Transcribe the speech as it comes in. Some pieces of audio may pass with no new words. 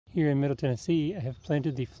Here in Middle Tennessee, I have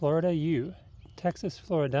planted the Florida yew. Taxus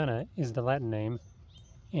floridana is the Latin name,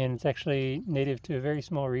 and it's actually native to a very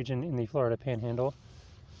small region in the Florida Panhandle.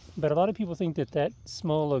 But a lot of people think that that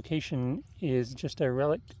small location is just a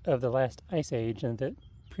relic of the last ice age, and that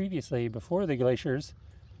previously, before the glaciers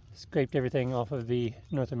scraped everything off of the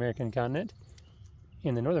North American continent,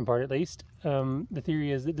 in the northern part at least, the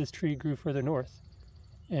theory is that this tree grew further north.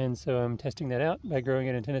 And so I'm testing that out by growing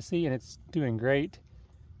it in Tennessee, and it's doing great.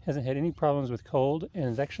 Hasn't had any problems with cold, and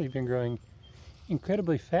has actually been growing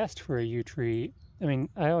incredibly fast for a yew tree. I mean,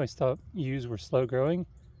 I always thought yews were slow growing,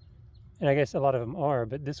 and I guess a lot of them are,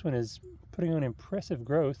 but this one is putting on impressive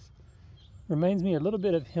growth. Reminds me a little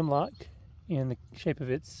bit of hemlock in the shape of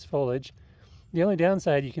its foliage. The only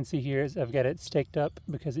downside you can see here is I've got it staked up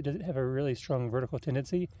because it doesn't have a really strong vertical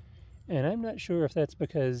tendency, and I'm not sure if that's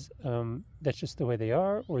because that's just the way they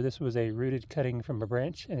are, or this was a rooted cutting from a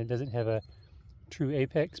branch and it doesn't have a true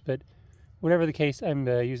apex. But whatever the case, I'm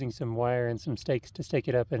using some wire and some stakes to stake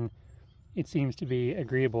it up, and it seems to be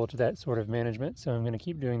agreeable to that sort of management, so I'm going to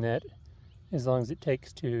keep doing that as long as it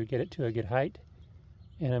takes to get it to a good height.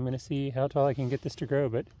 And I'm going to see how tall I can get this to grow.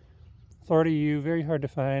 But Florida yew, very hard to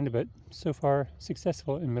find, but so far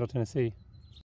successful in Middle Tennessee.